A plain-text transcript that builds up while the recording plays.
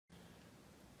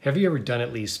Have you ever done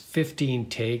at least 15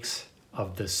 takes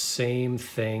of the same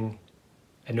thing?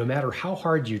 And no matter how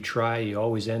hard you try, you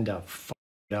always end up f***ing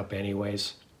it up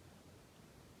anyways?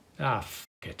 Ah, f***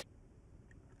 it.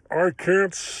 I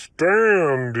can't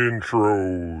stand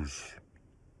intros.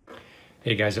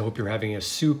 Hey guys, I hope you're having a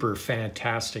super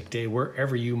fantastic day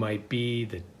wherever you might be.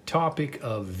 The topic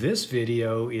of this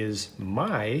video is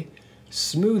my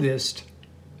smoothest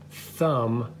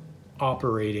thumb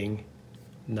operating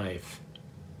knife.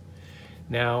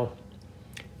 Now,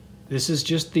 this is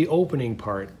just the opening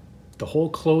part. The whole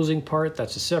closing part,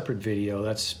 that's a separate video.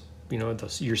 That's, you know,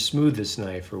 your smoothest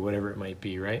knife or whatever it might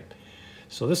be, right?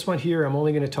 So this one here, I'm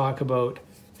only going to talk about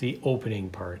the opening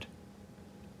part.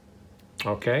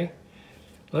 Okay?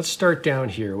 Let's start down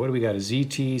here. What do we got? A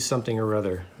ZT something or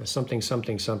other. A something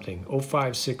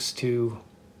 0562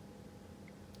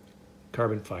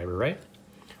 carbon fiber, right?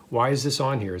 Why is this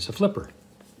on here? It's a flipper.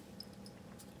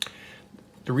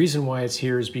 The reason why it's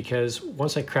here is because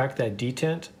once I crack that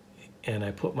detent and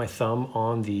I put my thumb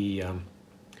on the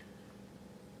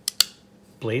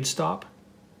blade stop,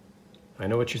 I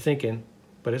know what you're thinking,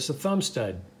 but it's a thumb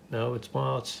stud. No, it's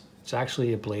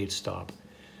actually a blade stop.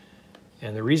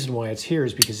 And the reason why it's here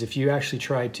is because if you actually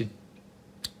try to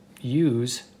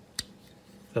use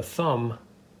the thumb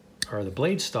or the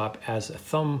blade stop as a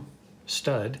thumb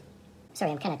stud,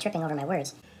 sorry, I'm kind of tripping over my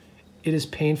words. It is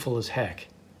painful as heck.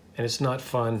 And it's not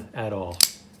fun at all.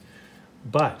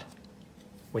 But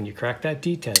when you crack that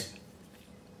detent,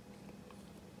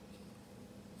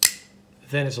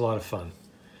 then it's a lot of fun.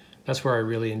 That's where I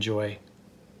really enjoy,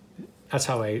 that's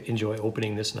how I enjoy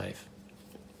opening this knife.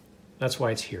 That's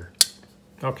why it's here.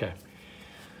 Okay.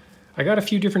 I got a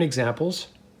few different examples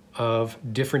of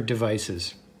different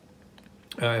devices.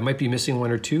 I might be missing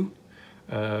one or two.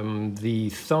 The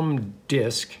thumb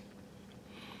disc,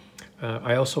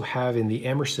 I also have in the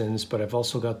Emersons, but I've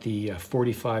also got the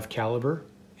 45 caliber.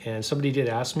 And somebody did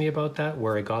ask me about that,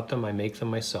 where I got them. I make them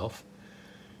myself.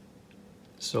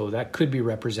 So that could be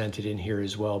represented in here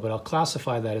as well, but I'll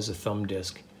classify that as a thumb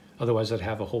disc. Otherwise, I'd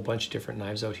have a whole bunch of different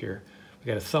knives out here. We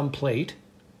got a thumb plate.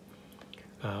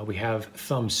 We have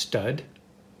thumb stud.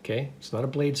 Okay, it's not a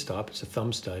blade stop, it's a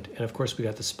thumb stud. And of course, we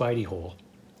got the Spidey hole.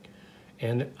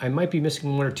 And I might be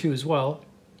missing one or two as well.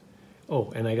 Oh,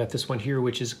 and I got this one here,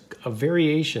 which is a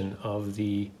variation of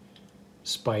the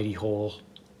Spidey hole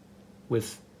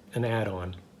with an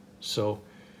add-on. So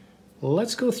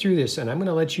let's go through this, and I'm going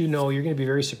to let you know. You're going to be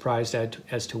very surprised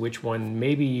as to which one.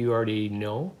 Maybe you already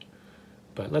know,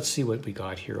 but let's see what we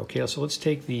got here. Okay, so let's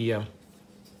take the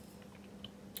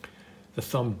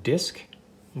thumb disc,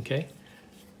 okay,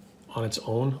 on its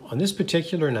own. On this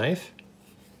particular knife,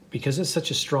 because it's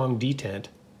such a strong detent,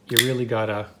 you really got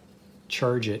to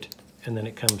charge it, and then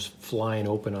it comes flying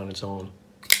open on its own.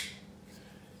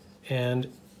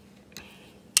 And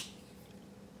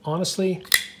honestly,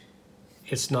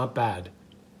 it's not bad.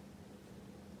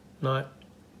 Not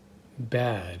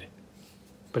bad,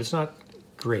 but it's not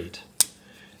great.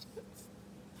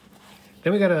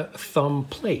 Then we got a thumb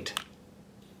plate.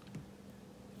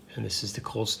 And this is the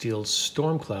Cold Steel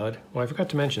Stormcloud. Oh, I forgot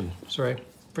to mention, sorry,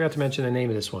 forgot to mention the name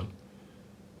of this one.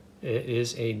 It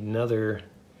is another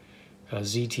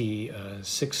ZT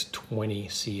 620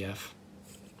 CF.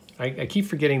 I keep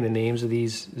forgetting the names of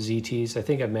these ZTs. I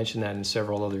think I've mentioned that in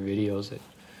several other videos. That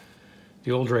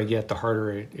the older I get, the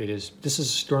harder it is. This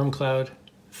is a Stormcloud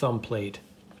thumb plate.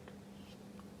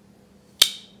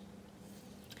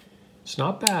 It's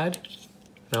not bad.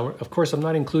 Now, of course, I'm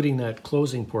not including that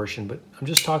closing portion, but I'm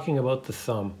just talking about the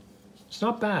thumb. It's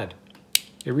not bad.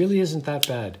 It really isn't that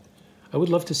bad. I would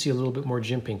love to see a little bit more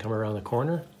jimping come around the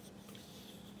corner.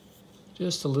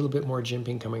 Just a little bit more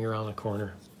jimping coming around the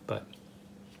corner, but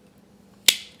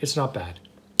it's not bad.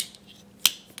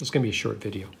 It's going to be a short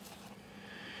video.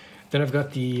 Then I've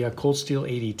got the Cold Steel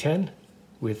 8010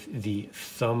 with the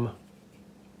thumb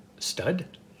stud.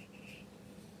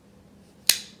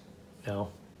 Now,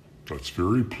 That's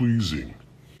very pleasing.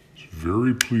 It's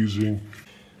very pleasing.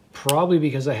 probably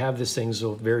because I have this thing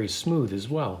so very smooth as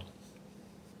well.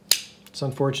 It's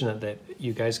unfortunate that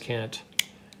you guys can't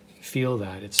feel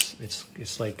that.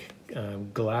 It's like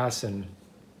glass and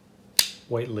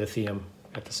white lithium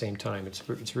at the same time.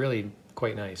 It's really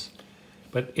quite nice,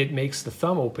 but it makes the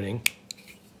thumb opening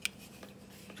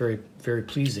very, very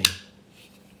pleasing.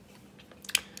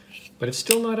 But it's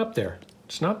still not up there.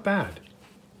 It's not bad.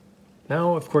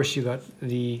 Now, of course, you got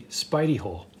the Spidey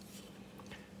hole.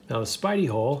 Now, the Spidey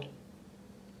hole,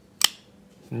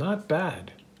 not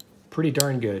bad. Pretty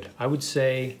darn good. I would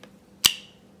say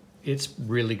it's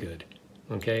really good.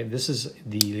 Okay, this is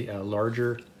the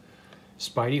larger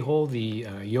Spidey hole. The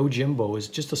Yojimbo is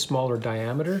just a smaller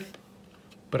diameter,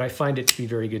 but I find it to be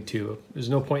very good too. There's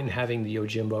no point in having the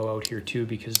Yojimbo out here too,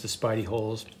 because the Spidey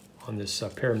holes on this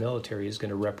paramilitary is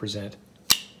going to represent.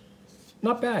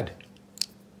 Not bad.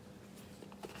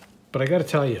 But I got to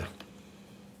tell you,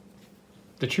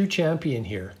 the true champion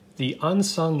here, the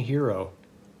unsung hero,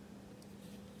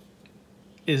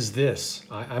 is this.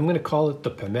 I'm going to call it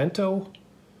the Pimento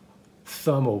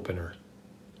thumb opener.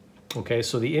 Okay,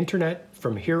 so the internet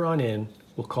from here on in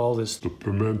will call this The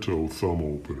Pimento thumb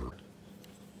opener.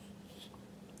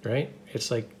 Right? It's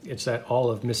like, it's that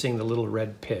olive missing the little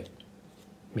red pit.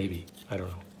 Maybe, I don't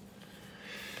know.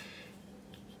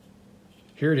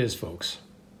 Here it is, folks.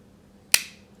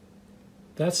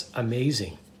 That's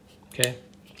amazing, okay?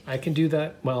 I can do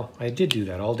that, well, I did do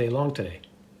that all day long today.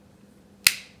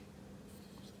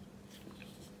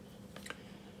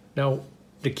 Now,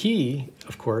 the key,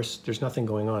 of course, there's nothing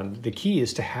going on. The key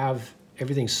is to have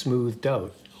everything smoothed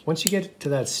out. Once you get to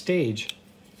that stage,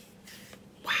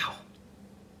 wow.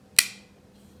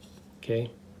 Okay.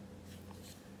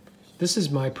 This is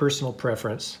my personal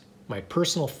preference, my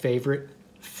personal favorite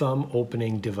thumb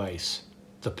opening device,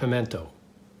 the Pimento.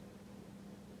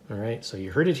 All right, so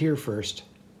you heard it here first.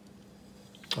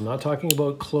 I'm not talking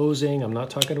about closing, I'm not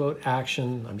talking about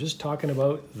action, I'm just talking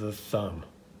about the thumb.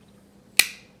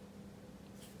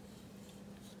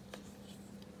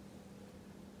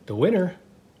 The winner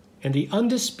and the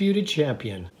undisputed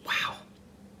champion. Wow.